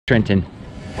Trenton.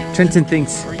 Trenton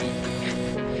thinks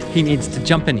he needs to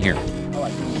jump in here. I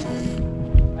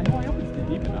know, I hope it's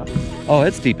deep enough. Oh,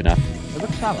 it's deep enough. It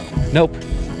looks shallow. Nope.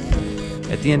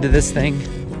 At the end of this thing,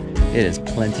 it is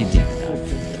plenty deep enough.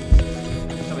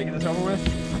 Shall we get this over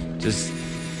with? Just,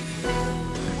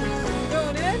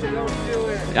 Don't do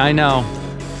it. I know.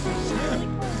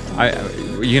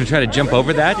 Are you gonna try to jump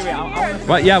over that?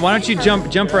 Well, yeah, why don't you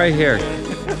jump right here?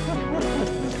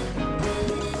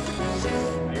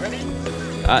 Are you ready?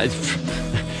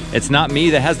 It's not me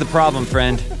that has the problem,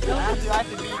 friend.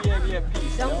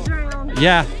 Don't drown.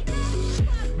 Yeah.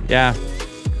 Yeah.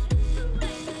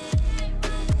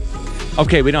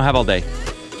 Okay, we don't have all day.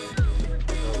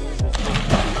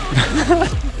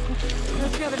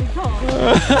 That's gotta be cool.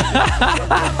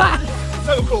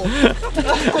 So cool.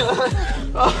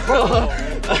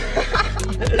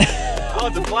 Oh,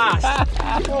 it's a blast.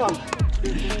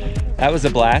 That was a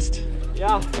blast.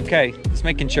 Yeah. Okay, just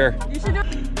making sure. You should do.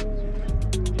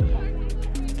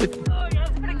 Oh yeah,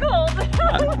 it's pretty cold.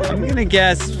 I'm gonna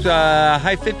guess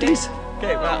high 50s.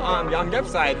 Okay, well, on the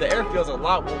upside, the air feels a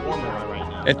lot warmer right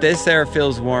now. If this air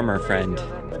feels warmer, friend,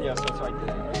 But yeah, so it's right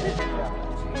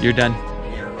there. you're done.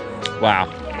 Wow.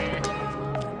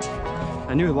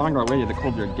 I knew the longer I waited, the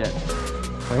colder it'd get.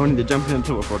 I wanted to jump in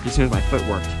until it worked as soon as my foot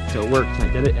worked. So it worked, and I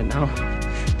did it, and now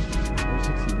I'm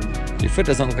succeeding. Your foot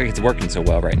doesn't look like it's working so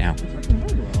well right now. It's working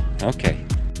very well. Okay.